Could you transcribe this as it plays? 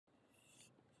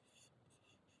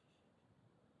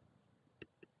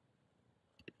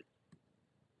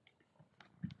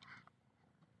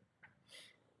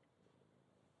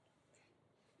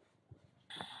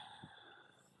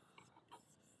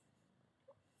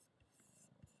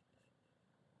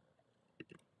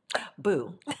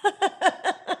Boo.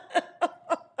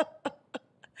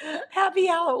 Happy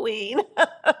Halloween.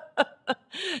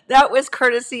 That was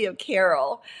courtesy of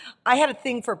Carol. I had a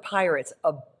thing for pirates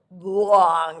a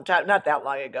long time, not that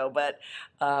long ago, but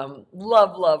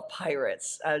love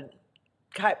pirates.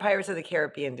 Pirates of the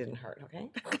Caribbean didn't hurt, okay?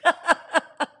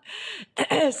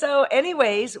 So,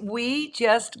 anyways, we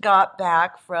just got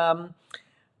back from,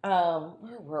 where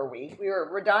were we? We were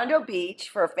at Redondo Beach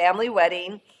for a family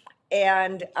wedding,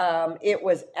 and it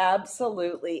was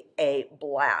absolutely a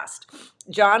blast.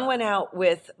 John went out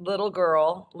with little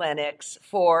girl Lennox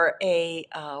for a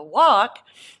walk,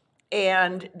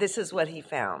 and this is what he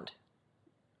found.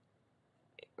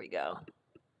 Here we go.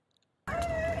 Tell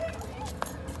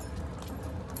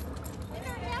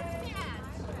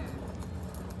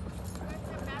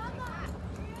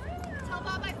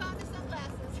Bob I found the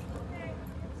sunglasses.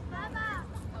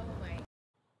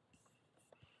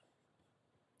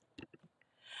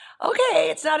 Okay,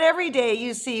 it's not every day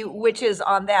you see witches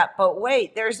on that, but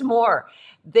wait, there's more.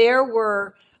 There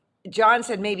were, John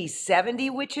said, maybe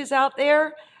 70 witches out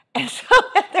there, and some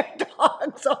had their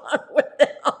dogs on with them.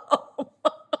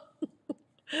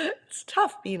 It's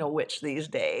tough being a witch these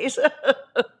days.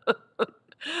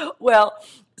 Well,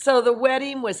 so the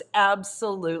wedding was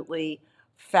absolutely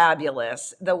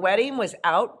fabulous. The wedding was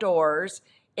outdoors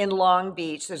in Long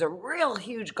Beach. There's a real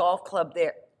huge golf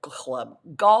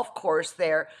course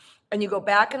there, and you go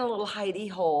back in a little hidey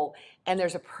hole, and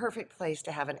there's a perfect place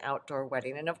to have an outdoor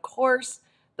wedding. And of course,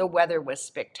 the weather was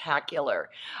spectacular.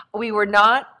 We were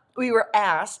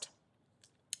asked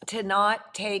to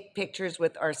not take pictures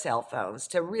with our cell phones,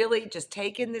 to really just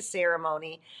take in the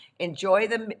ceremony, enjoy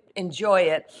it.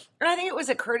 And I think it was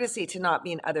a courtesy to not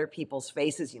be in other people's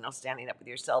faces, standing up with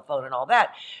your cell phone and all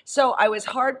that. So I was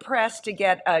hard pressed to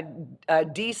get a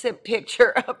decent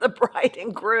picture of the bride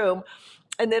and groom.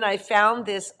 And then I found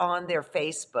this on their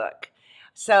Facebook.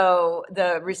 So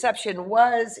the reception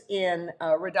was in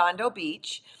Redondo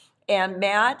Beach, and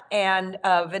Matt and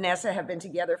Vanessa have been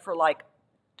together for like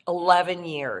 11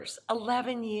 years.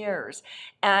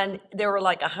 And there were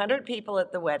like 100 people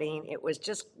at the wedding. It was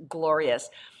just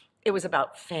glorious. It was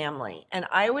about family. And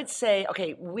I would say,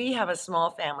 okay, we have a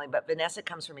small family, but Vanessa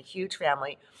comes from a huge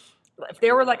family. If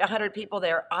there were like 100 people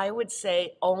there, I would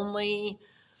say only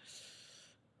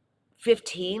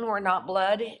 15 were not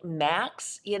blood,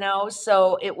 max,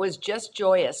 so it was just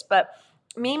joyous. But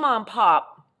me, Mom,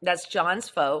 Pop, that's John's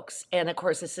folks, and of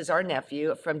course, this is our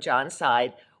nephew from John's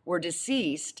side, were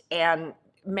deceased, and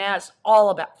Matt's all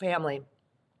about family.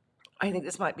 I think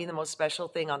this might be the most special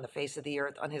thing on the face of the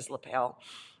earth on his lapel.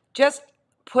 Just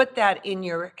put that in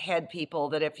your head, people,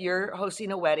 that if you're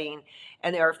hosting a wedding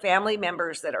and there are family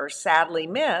members that are sadly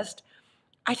missed,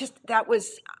 that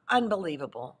was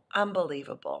unbelievable.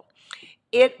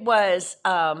 It was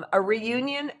a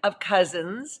reunion of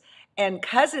cousins, and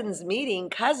cousins meeting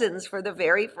cousins for the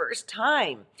very first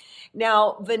time.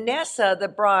 Now, Vanessa, the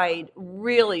bride,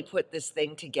 really put this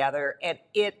thing together, and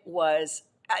it was,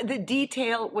 the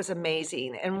detail was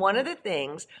amazing. And one of the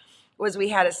things was we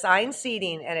had assigned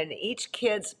seating, and in each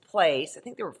kid's place, I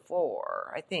think there were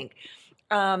 4,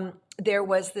 there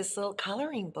was this little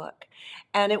coloring book,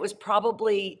 and it was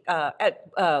probably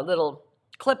a little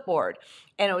clipboard,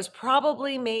 and it was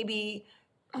probably maybe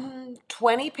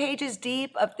 20 pages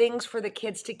deep of things for the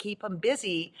kids to keep them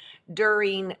busy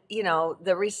during,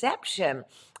 the reception.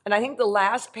 And I think the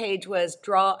last page was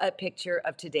draw a picture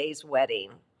of today's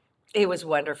wedding. It was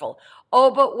wonderful.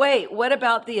 Oh, but wait, what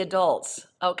about the adults?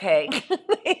 Okay,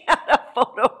 they had a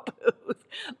photo booth.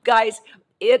 Guys,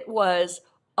 it was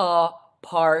a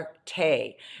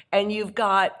party. And you've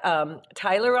got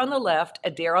Tyler on the left,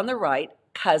 Adair on the right,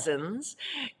 cousins.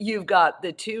 You've got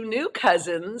the 2 new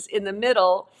cousins in the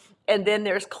middle, and then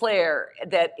there's Claire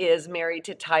that is married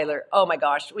to Tyler. Oh my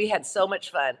gosh, we had so much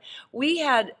fun. We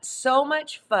had so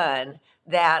much fun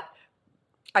that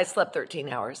I slept 13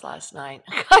 hours last night.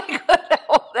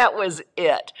 That was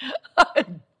it.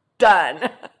 Done.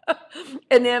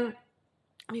 And then,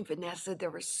 Vanessa,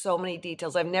 there were so many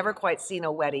details. I've never quite seen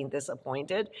a wedding this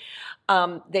appointed.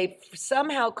 They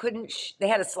somehow couldn't, they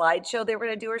had a slideshow they were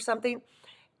going to do or something,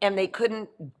 and they couldn't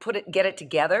get it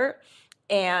together.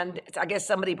 And I guess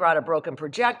somebody brought a broken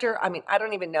projector. I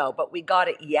don't even know, but we got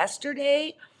it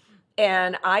yesterday.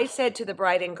 And I said to the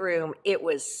bride and groom, it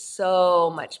was so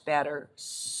much better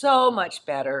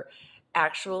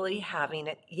actually having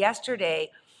it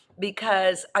yesterday,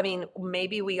 because,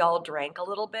 maybe we all drank a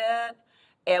little bit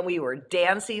and we were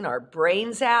dancing our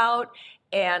brains out.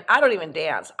 And I don't even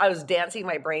dance. I was dancing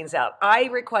my brains out. I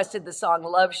requested the song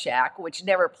Love Shack, which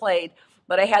never played,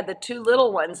 but I had the two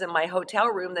little ones in my hotel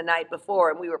room the night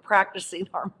before, and we were practicing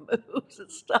our moves and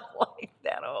stuff like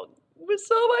that. Oh, it was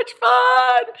so much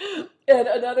fun. And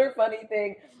another funny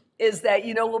thing is that,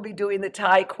 we'll be doing the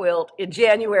tie quilt in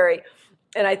January.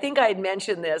 And I think I had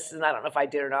mentioned this, and I don't know if I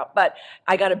did or not, but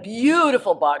I got a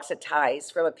beautiful box of ties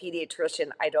from a pediatrician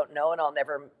I don't know, and I'll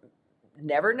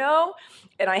never know.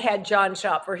 And I had John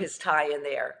shop for his tie in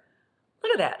there.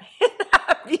 Look at that. Isn't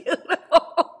that beautiful?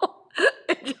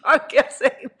 And John kept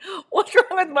saying, "What's wrong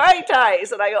with my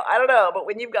ties?" And I go, "I don't know, but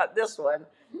when you've got this one,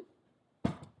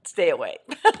 stay away."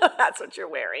 That's what you're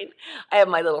wearing. I have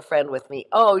my little friend with me.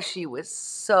 Oh, she was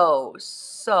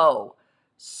so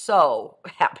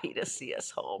happy to see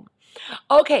us home.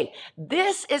 Okay,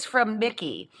 this is from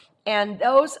Mickey. And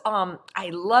those, I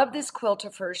love this quilt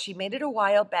of hers. She made it a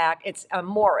while back. It's a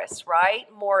Morris,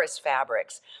 right? Morris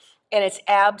Fabrics. And it's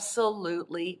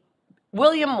absolutely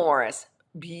William Morris.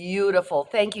 Beautiful.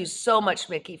 Thank you so much,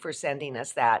 Mickey, for sending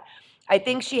us that. I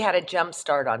think she had a jump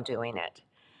start on doing it.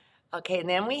 Okay, and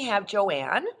then we have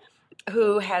Joanne,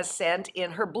 who has sent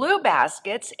in her blue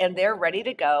baskets, and they're ready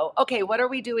to go. Okay, what are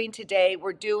we doing today?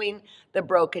 We're doing the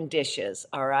broken dishes,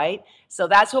 all right? So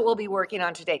that's what we'll be working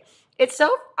on today. It's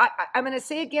so, I'm going to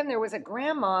say again, there was a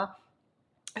grandma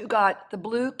who got the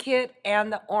blue kit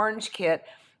and the orange kit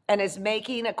and is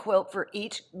making a quilt for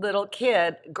each little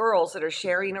kid, girls that are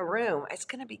sharing a room. It's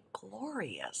going to be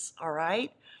glorious, all right?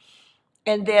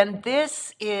 And then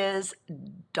this is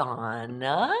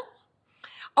Donna.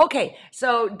 Okay,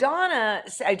 so Donna,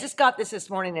 I just got this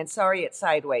morning, and sorry it's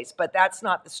sideways, but that's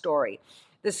not the story.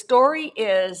 The story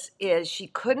is she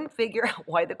couldn't figure out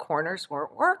why the corners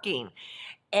weren't working.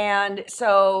 And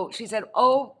so she said,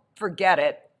 "Oh, forget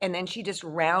it." And then she just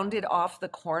rounded off the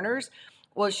corners.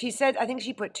 Well, she said, I think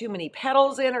she put too many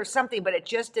petals in or something, but it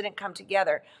just didn't come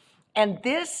together. And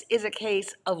this is a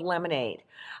case of lemonade.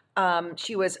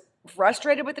 She was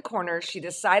frustrated with the corners. She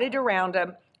decided to round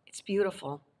them. It's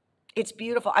beautiful. It's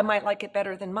beautiful. I might like it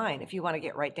better than mine if you want to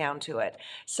get right down to it.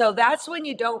 So that's when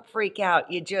you don't freak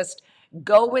out. You just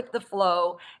go with the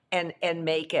flow and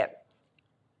make it.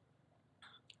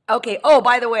 Okay. Oh,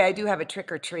 by the way, I do have a trick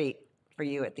or treat for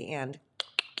you at the end.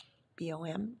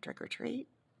 BOM, trick or treat.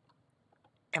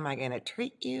 Am I going to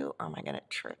treat you or am I going to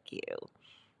trick you?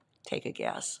 Take a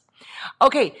guess.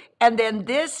 Okay, and then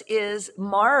this is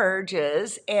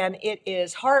Marge's, and it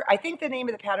is I think the name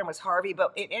of the pattern was Harvey,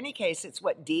 but in any case, it's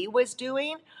what Dee was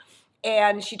doing.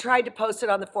 And she tried to post it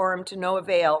on the forum to no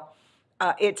avail.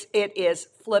 It is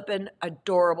flippin'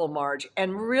 adorable, Marge.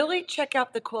 And really check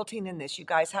out the quilting in this, you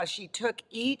guys, how she took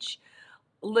each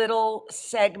little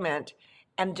segment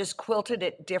and just quilted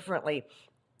it differently.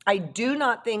 I do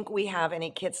not think we have any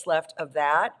kits left of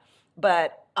that,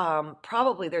 but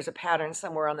probably there's a pattern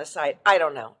somewhere on the site. I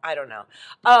don't know.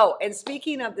 Oh, and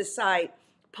speaking of the site,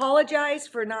 apologize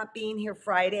for not being here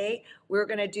Friday. We're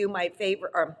going to do my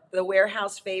favorite, or the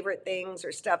warehouse favorite things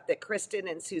or stuff that Kristen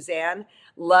and Suzanne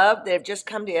love. They've just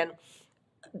come in.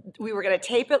 We were going to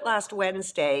tape it last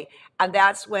Wednesday, and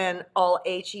that's when all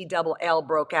HELL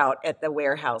broke out at the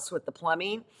warehouse with the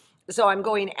plumbing. So I'm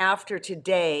going after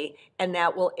today, and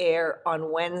that will air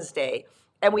on Wednesday.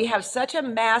 And we have such a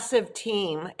massive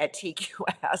team at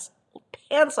TQS,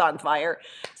 pants on fire.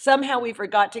 Somehow we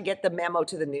forgot to get the memo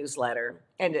to the newsletter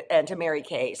and to Mary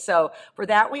Kay. So for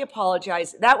that, we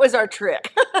apologize. That was our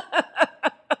trick.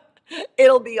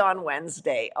 It'll be on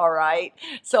Wednesday, all right?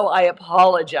 So I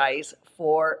apologize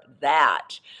for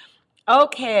that.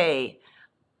 Okay,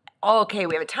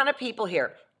 we have a ton of people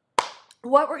here.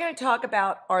 What we're going to talk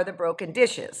about are the broken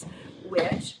dishes,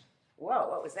 which, whoa,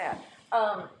 what was that?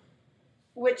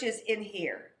 Which is in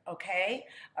here, okay?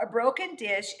 A broken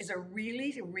dish is a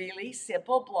really, really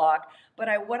simple block, but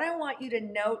what I want you to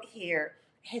note here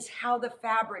is how the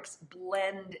fabrics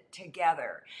blend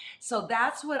together. So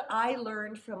that's what I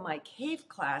learned from my cave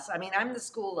class. I mean, I'm the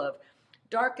school of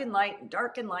dark and light and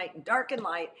dark and light and dark and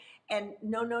light. And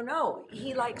no.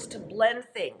 He likes to blend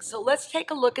things. So let's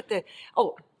take a look at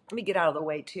oh, let me get out of the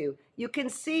way too. You can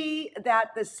see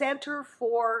that the center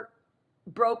for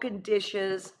broken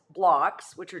dishes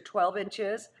blocks, which are 12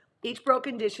 inches, each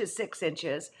broken dish is 6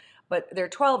 inches, but they're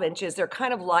 12 inches. They're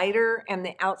kind of lighter, and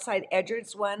the outside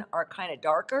edges one are kind of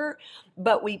darker,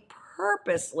 but we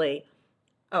purposely,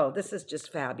 oh, this is just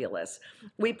fabulous.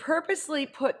 We purposely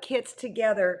put kits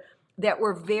together that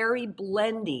were very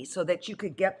blendy so that you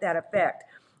could get that effect.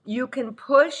 You can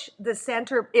push the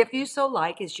center, if you so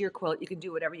like, it's your quilt, you can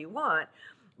do whatever you want,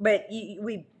 but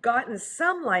we've gotten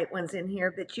some light ones in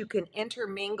here that you can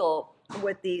intermingle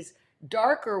with these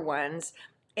darker ones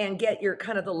and get your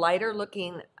kind of the lighter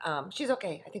looking, she's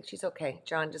okay, I think she's okay.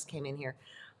 John just came in here.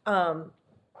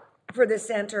 for the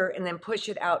center and then push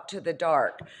it out to the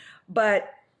dark. But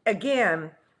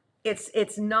again,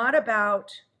 it's not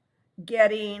about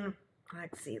getting,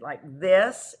 let's see, like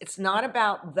this. It's not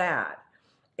about that.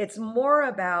 It's more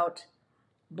about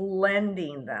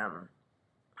blending them.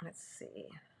 Let's see.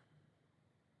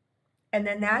 And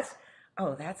then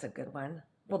oh, that's a good one.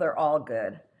 Well, they're all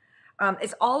good.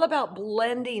 It's all about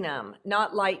blending them,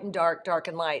 not light and dark, dark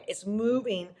and light. It's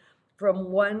moving from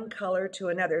one color to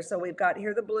another. So we've got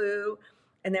here the blue,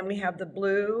 and then we have the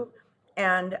blue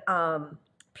and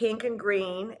pink and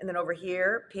green, and then over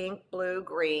here, pink, blue,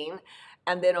 green,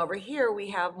 and then over here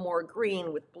we have more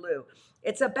green with blue.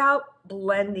 It's about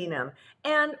blending them.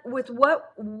 And with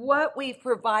what we've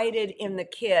provided in the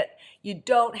kit, you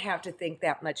don't have to think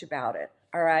that much about it,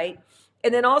 all right?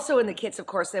 And then also in the kits, of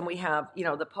course, then we have,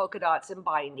 the polka dots and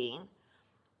binding.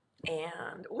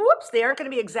 And whoops, they aren't going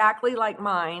to be exactly like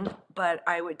mine, but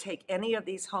I would take any of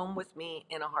these home with me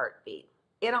in a heartbeat.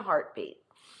 In a heartbeat.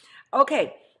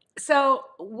 Okay, so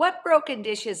what Broken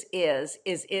Dishes is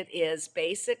it is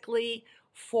basically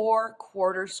 4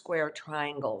 quarter square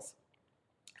triangles.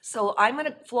 So I'm going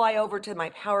to fly over to my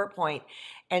PowerPoint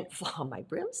and on my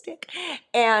broomstick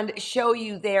and show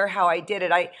you there how I did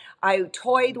it. I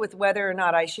toyed with whether or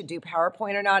not I should do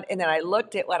PowerPoint or not, and then I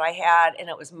looked at what I had, and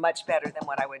it was much better than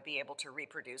what I would be able to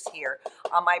reproduce here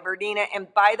on my Bernina.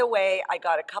 And by the way, I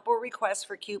got a couple requests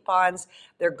for coupons.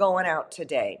 They're going out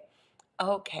today.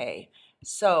 Okay,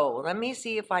 so let me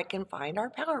see if I can find our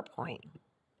PowerPoint.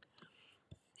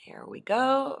 Here we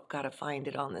go. I've got to find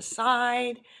it on the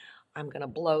side. I'm going to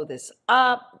blow this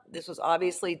up. This was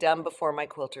obviously done before my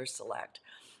Quilter Select.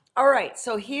 All right,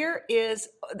 so here is,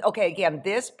 okay, again,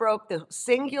 the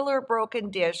singular broken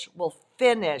dish will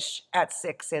finish at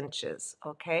 6 inches,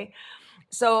 okay?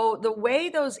 So the way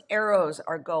those arrows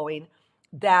are going,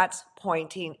 that's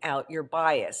pointing out your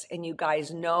bias. And you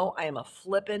guys know I am a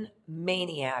flippin'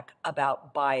 maniac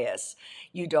about bias.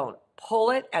 You don't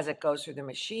pull it as it goes through the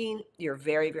machine. You're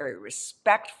very, very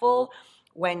respectful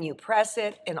when you press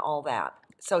it and all that.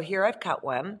 So here I've cut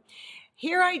one.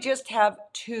 Here I just have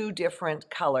 2 different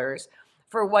colors.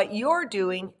 For what you're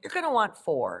doing, you're going to want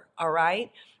 4, all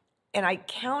right? And I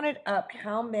counted up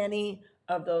how many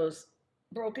of those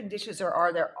broken dishes there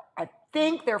are. I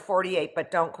think they're 48, but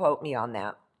don't quote me on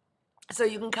that. So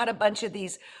you can cut a bunch of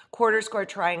these quarter square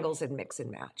triangles and mix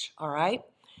and match, all right?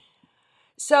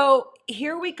 So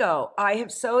here we go. I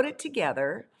have sewed it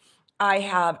together. I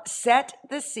have set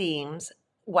the seams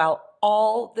while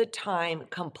all the time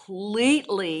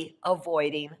completely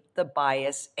avoiding the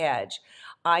bias edge.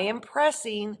 I am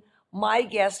pressing, my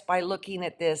guess by looking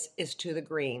at this is to the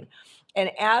green.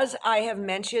 And as I have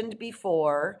mentioned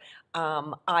before,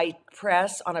 I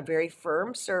press on a very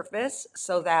firm surface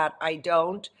so that I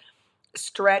don't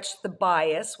stretch the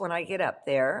bias when I get up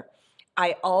there.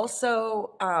 I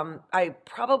also, I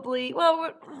probably,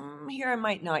 well, here I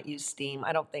might not use steam.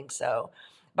 I don't think so.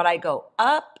 But I go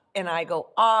up and I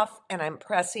go off and I'm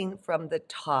pressing from the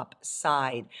top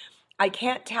side. I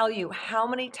can't tell you how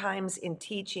many times in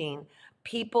teaching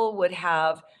people would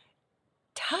have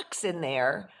tucks in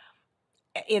there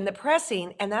in the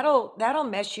pressing, and that'll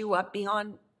mess you up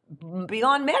beyond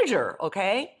measure,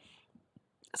 okay?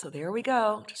 So there we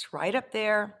go, just right up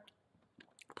there.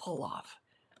 Pull off.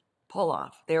 Pull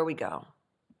off. There we go.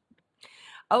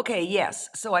 Okay, yes,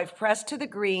 so I've pressed to the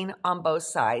green on both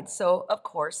sides. So, of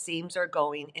course, seams are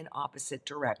going in opposite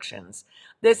directions.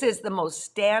 This is the most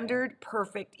standard,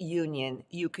 perfect union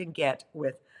you can get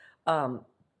with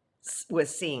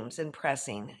seams and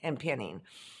pressing and pinning.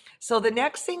 So the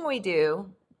next thing we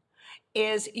do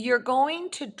is you're going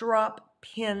to drop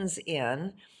pins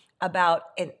in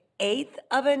about 1/8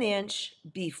 of an inch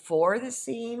before the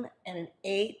seam and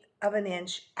 1/8 of an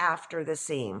inch after the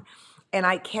seam. And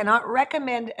I cannot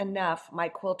recommend enough my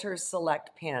Quilter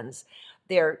Select pins.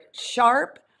 They're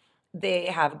sharp, they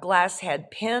have glass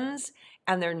head pins,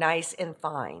 and they're nice and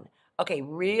fine. Okay,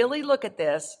 really look at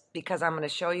this because I'm going to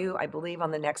show you, I believe,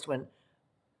 on the next one.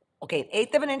 Okay,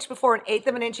 1/8 of an inch before, 1/8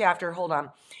 of an inch after, hold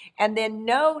on. And then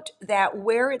note that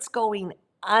where it's going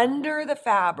under the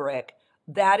fabric,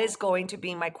 that is going to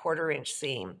be my 1/4 inch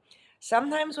seam.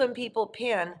 Sometimes when people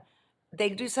pin, they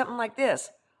do something like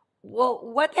this. Well,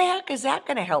 what the heck is that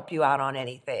going to help you out on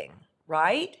anything,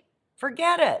 right?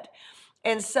 Forget it.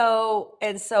 And so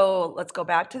let's go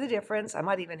back to the difference. I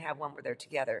might even have one where they're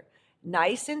together.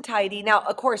 Nice and tidy. Now,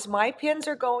 of course, my pins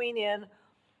are going in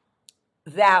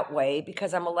that way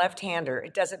because I'm a left-hander.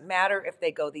 It doesn't matter if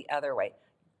they go the other way.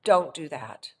 Don't do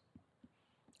that.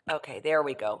 Okay, there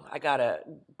we go. I got a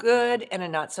good and a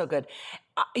not so good.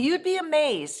 You'd be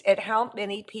amazed at how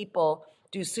many people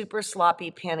do super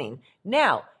sloppy pinning.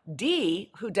 Now,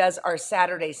 Dee, who does our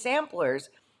Saturday samplers,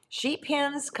 she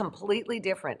pins completely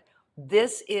different.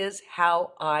 This is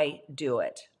how I do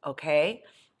it, okay?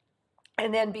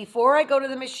 And then before I go to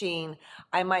the machine,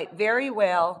 I might very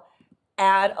well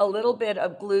add a little bit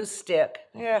of glue stick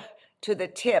to the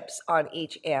tips on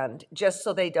each end, just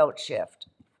so they don't shift.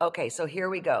 Okay, so here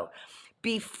we go.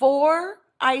 Before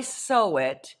I sew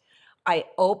it, I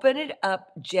open it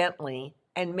up gently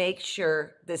and make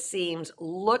sure the seams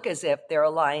look as if they're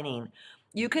aligning.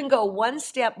 You can go one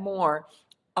step more,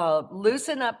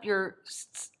 loosen up your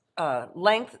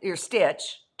length, your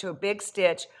stitch to a big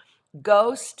stitch,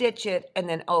 go stitch it and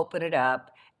then open it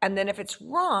up. And then if it's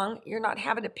wrong, you're not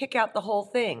having to pick out the whole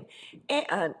thing.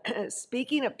 And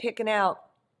speaking of picking out,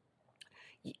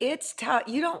 it's tough.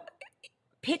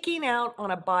 Picking out on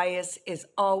a bias is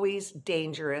always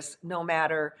dangerous, no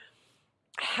matter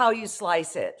how you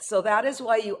slice it. So that is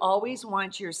why you always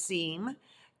want your seam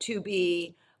to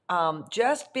be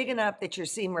just big enough that your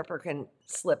seam ripper can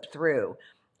slip through.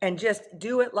 And just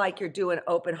do it like you're doing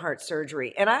open heart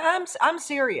surgery. And I'm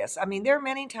serious. I mean, there are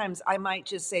many times I might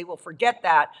just say, well, forget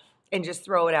that, and just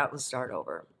throw it out and start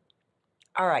over.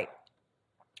 All right.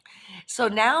 So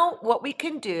now what we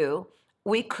can do,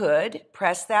 we could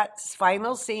press that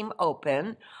final seam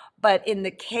open, but in the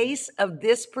case of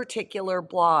this particular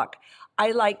block,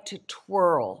 I like to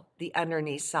twirl the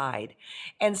underneath side.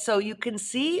 And so you can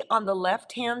see on the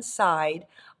left-hand side,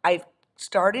 I've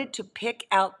started to pick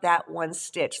out that one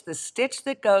stitch, the stitch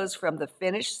that goes from the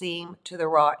finished seam to the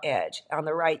raw edge. On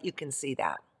the right, you can see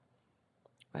that,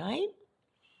 right?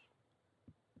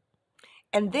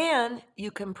 And then you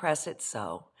can press it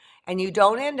so, and you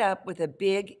don't end up with a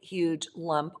big, huge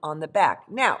lump on the back.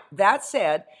 Now, that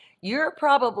said, you're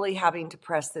probably having to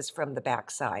press this from the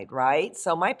back side, right?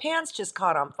 So my pants just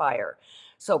caught on fire.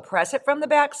 So press it from the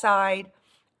back side,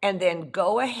 and then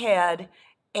go ahead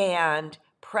and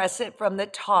press it from the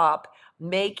top,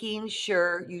 making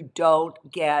sure you don't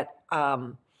get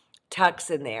tucks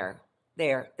in there.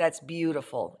 There, that's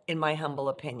beautiful, in my humble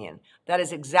opinion. That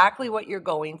is exactly what you're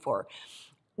going for.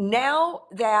 Now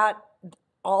that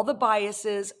all the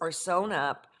biases are sewn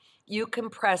up, you can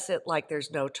press it like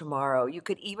there's no tomorrow. You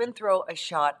could even throw a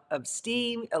shot of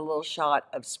steam, a little shot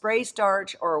of spray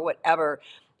starch or whatever,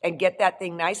 and get that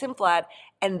thing nice and flat.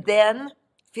 And then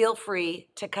feel free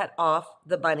to cut off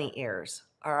the bunny ears,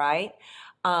 all right?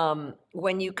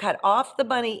 When you cut off the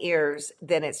bunny ears,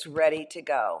 then it's ready to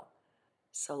go.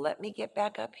 So let me get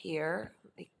back up here.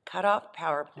 Let me cut off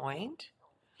PowerPoint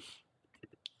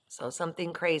so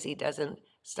something crazy doesn't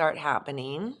start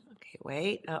happening. Okay,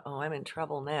 wait. Uh-oh, I'm in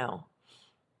trouble now.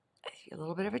 I see a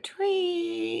little bit of a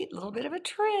treat, a little bit of a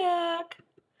trick.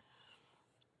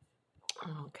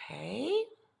 Okay.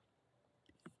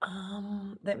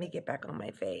 Let me get back on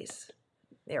my face.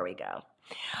 There we go.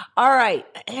 All right.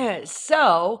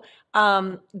 So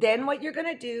then what you're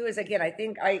gonna do is, again, I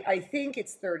think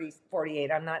it's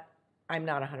 30-48. I'm not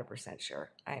 100%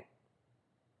 sure.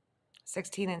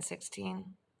 16 and 16.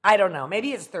 I don't know.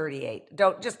 Maybe it's 38.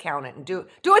 Don't just count it and do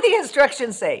what the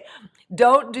instructions say.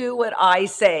 Don't do what I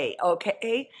say,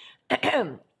 okay?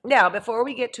 Now, before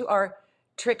we get to our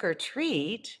trick or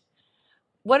treat,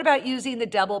 what about using the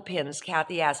double pins?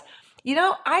 Kathy asked. You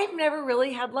know, I've never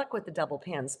really had luck with the double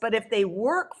pins, but if they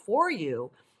work for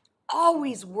you,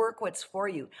 always work what's for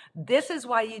you. This is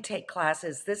why you take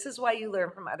classes. This is why you learn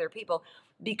from other people,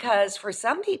 because for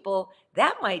some people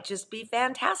that might just be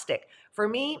fantastic. For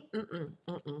me,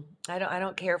 I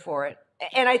don't care for it.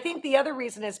 And I think the other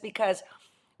reason is because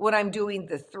when I'm doing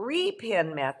the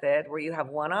 3-pin method, where you have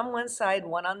one on one side,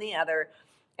 one on the other,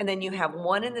 and then you have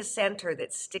one in the center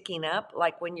that's sticking up,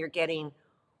 like when you're getting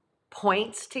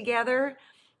points together,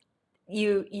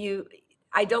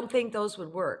 I don't think those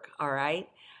would work, all right?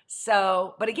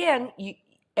 So, but again,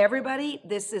 everybody,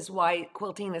 this is why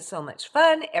quilting is so much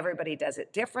fun. Everybody does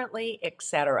it differently,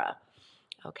 etc.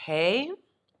 Okay?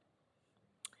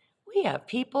 We have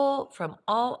people from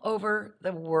all over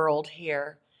the world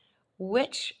here,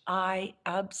 which I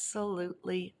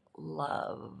absolutely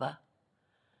love.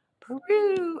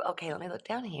 Peru. Okay, let me look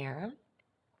down here.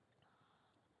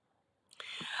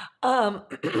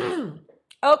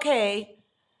 Okay.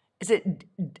 Is it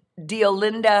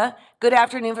Deolinda? Good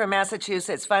afternoon from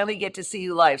Massachusetts. Finally get to see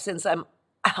you live since I'm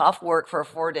off work for a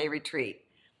 4-day retreat.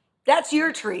 That's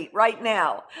your treat right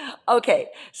now. Okay,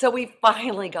 so we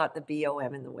finally got the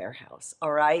BOM in the warehouse,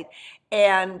 all right?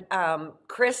 And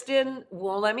Kristen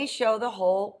won't let me show the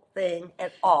whole thing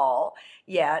at all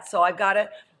yet, so I've got to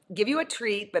give you a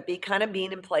treat, but be kind of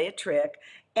mean and play a trick.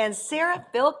 And Sarah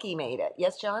Filkey made it.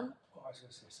 Yes, John? Oh, I was going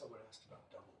to say, someone asked about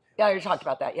double Yeah, I already talked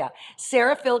about that. Yeah.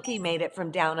 Sarah Filkey made it from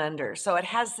down under. So it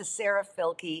has the Sarah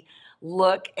Filkey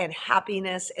look and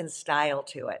happiness and style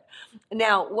to it.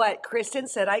 Now, what Kristen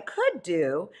said I could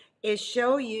do is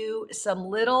show you some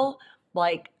little,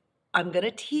 like, I'm going to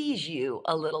tease you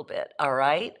a little bit. All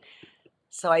right.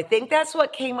 So I think that's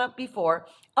what came up before.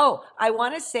 Oh, I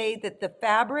want to say that the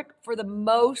fabric for the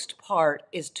most part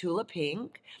is Tula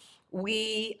Pink.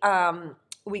 We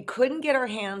we couldn't get our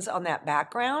hands on that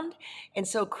background, and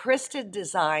so Kristen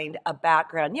designed a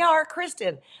background. Yeah, our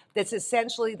Kristen, that's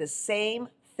essentially the same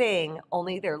thing,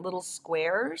 only they're little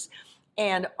squares.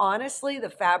 And honestly,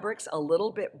 the fabric's a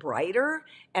little bit brighter,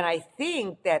 and I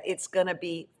think that it's going to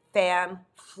be fan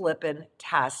flippin'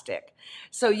 tastic.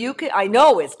 So you could, I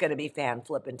know it's going to be fan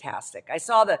flippin' tastic. I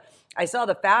saw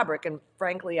the fabric, and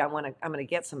frankly, I'm going to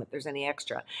get some if there's any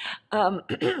extra. Um,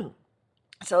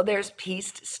 so there's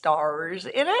pieced stars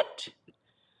in it.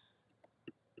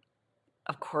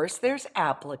 Of course, there's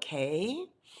applique.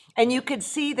 And you could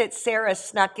see that Sarah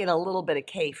snuck in a little bit of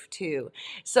cafe too.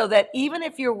 So that even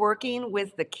if you're working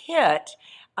with the kit,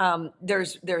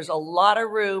 there's a lot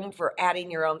of room for adding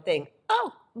your own thing.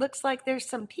 Oh, looks like there's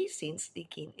some piecing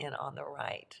sneaking in on the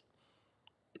right.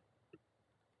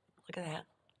 Look at that.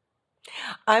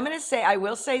 I'm going to say, I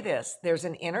will say this. There's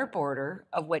an inner border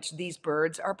of which these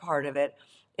birds are part of it.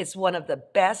 It's one of the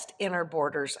best inner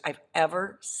borders I've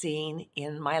ever seen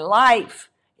in my life.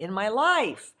 In my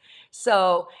life.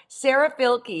 So, Sarah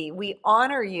Filkey, we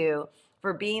honor you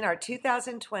for being our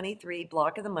 2023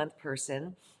 Block of the Month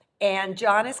person. And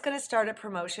John is going to start a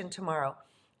promotion tomorrow.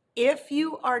 If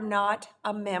you are not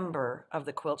a member of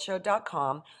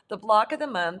thequiltshow.com, the Block of the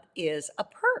Month is a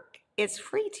perk. It's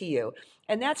free to you.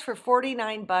 And that's for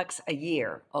 49 bucks a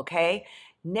year, okay?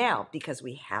 Now, because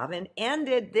we haven't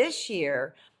ended this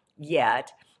year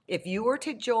yet, if you were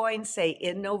to join, say,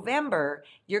 in November,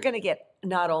 you're going to get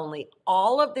not only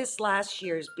all of this last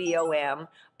year's BOM,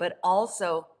 but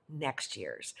also next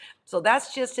year's. So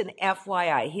that's just an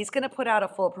FYI. He's going to put out a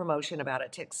full promotion about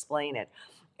it to explain it.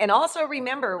 And also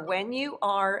remember, when you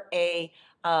are a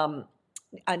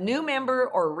new member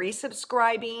or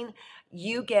resubscribing,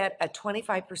 you get a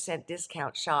 25%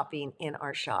 discount shopping in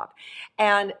our shop.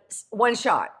 And one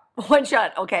shot,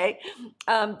 okay?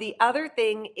 The other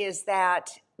thing is that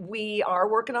we are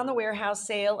working on the warehouse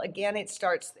sale. Again, it's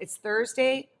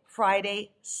Thursday,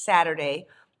 Friday, Saturday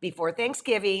before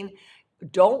Thanksgiving.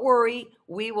 Don't worry,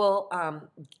 we will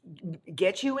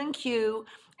get you in queue.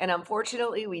 And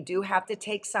unfortunately, we do have to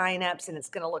take signups, and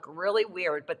it's going to look really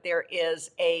weird, but there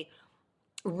is a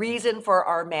reason for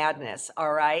our madness,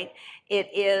 all right? We're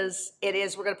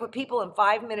going to put people in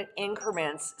 5-minute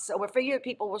increments. So we figure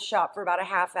people will shop for about a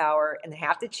half hour and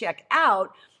have to check out,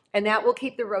 and that will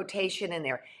keep the rotation in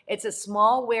there. It's a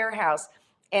small warehouse,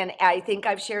 and I think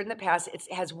I've shared in the past, it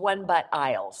has one butt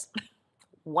aisles.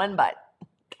 One butt.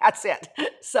 That's it.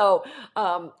 So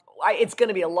it's going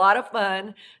to be a lot of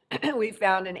fun. We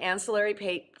found an ancillary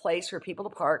place for people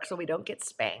to park so we don't get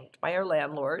spanked by our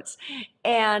landlords.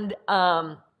 And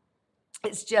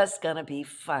it's just going to be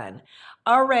fun.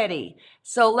 Alrighty.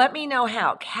 So let me know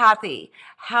how. Kathy,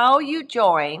 how you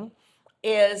join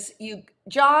is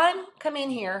John, come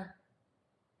in here.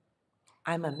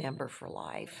 I'm a member for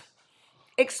life.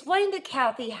 Explain to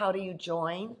Kathy, how do you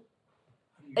join?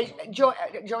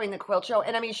 Join the quilt show.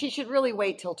 And I mean, she should really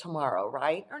wait till tomorrow,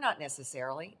 right? Or not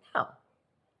necessarily. No.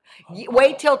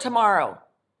 Wait till tomorrow.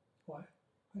 What?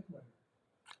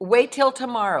 Wait till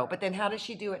tomorrow. But then how does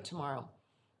she do it tomorrow?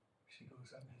 She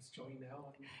goes up and hits join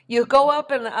now. You go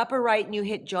up in the upper right and you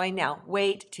hit join now.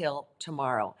 Wait till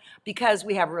tomorrow, because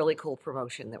we have a really cool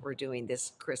promotion that we're doing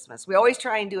this Christmas. We always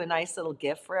try and do a nice little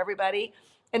gift for everybody.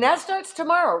 And that starts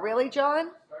tomorrow. Really,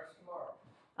 John? Starts tomorrow.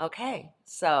 Okay,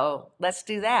 so let's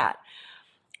do that.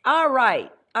 All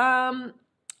right.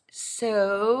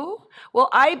 So, will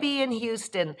I be in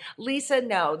Houston? Lisa,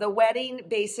 no. The wedding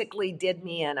basically did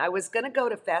me in. I was going to go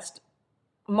to Fest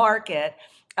Market.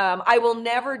 I will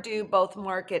never do both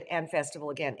Market and Festival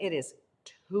again. It is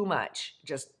too much,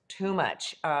 just too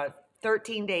much.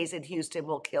 13 days in Houston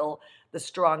will kill the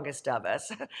strongest of us.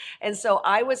 And so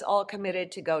I was all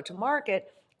committed to go to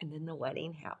Market. And then the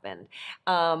wedding happened.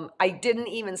 I didn't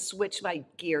even switch my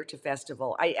gear to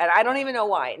Festival. I don't even know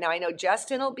why. Now I know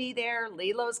Justin will be there.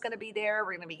 Lilo's going to be there.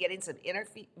 We're going to be getting some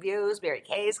interviews. Mary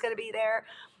Kay is going to be there.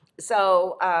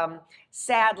 So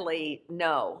sadly,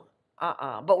 no.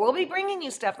 But we'll be bringing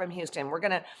you stuff from Houston. We're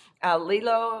going to,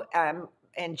 Lilo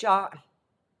and John,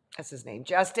 that's his name,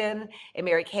 Justin and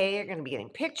Mary Kay are going to be getting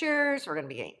pictures. We're going to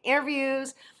be getting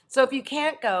interviews. So if you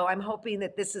can't go, I'm hoping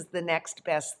that this is the next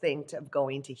best thing to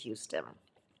going to Houston.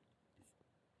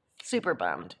 Super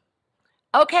bummed.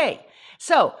 Okay,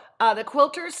 so the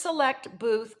Quilters Select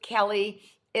booth, Kelly,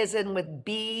 is in with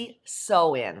B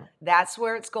Sew-In. That's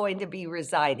where it's going to be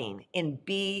residing, in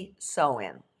B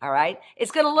Sew-In. All right,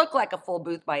 it's going to look like a full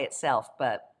booth by itself,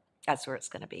 but that's where it's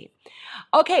going to be.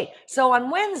 Okay, so on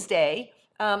Wednesday,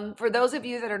 for those of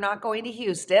you that are not going to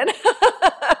Houston,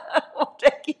 we'll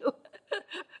take you.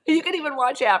 You can even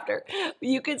watch after.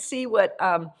 You can see what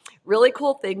really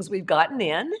cool things we've gotten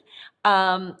in.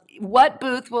 What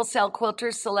booth will sell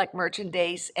Quilters Select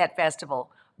merchandise at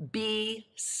Festival? Be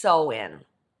Sew-In.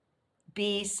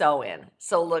 Be Sew-In.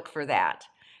 So look for that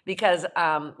because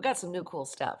we got some new cool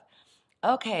stuff.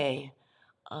 Okay.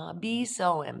 Be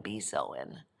Sew-In. Be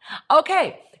Sew-In.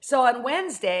 Okay. So on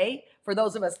Wednesday, for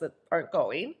those of us that aren't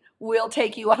going, we'll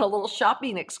take you on a little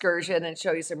shopping excursion and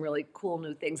show you some really cool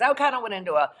new things. I kind of went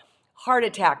into a heart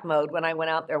attack mode when I went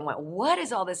out there and went, what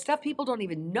is all this stuff? People don't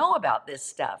even know about this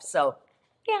stuff. So,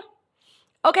 yeah.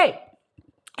 Okay.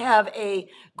 Have a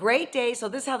great day. So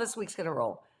this is how this week's going to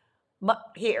roll.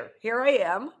 Here I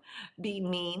am. Be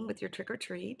mean with your trick or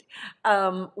treat.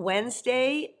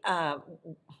 Wednesday,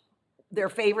 their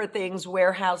favorite things,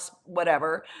 warehouse,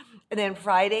 whatever. And then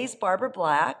Friday's Barbara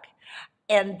Black.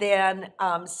 And then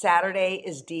Saturday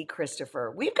is D.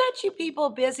 Christopher. We've got you people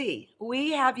busy.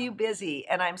 We have you busy.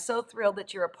 And I'm so thrilled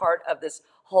that you're a part of this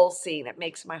whole scene. It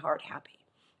makes my heart happy.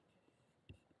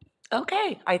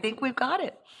 Okay, I think we've got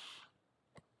it.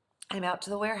 I'm out to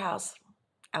the warehouse.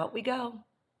 Out we go.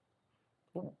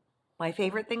 My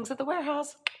favorite things at the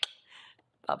warehouse.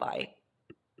 Bye-bye.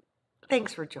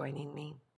 Thanks for joining me.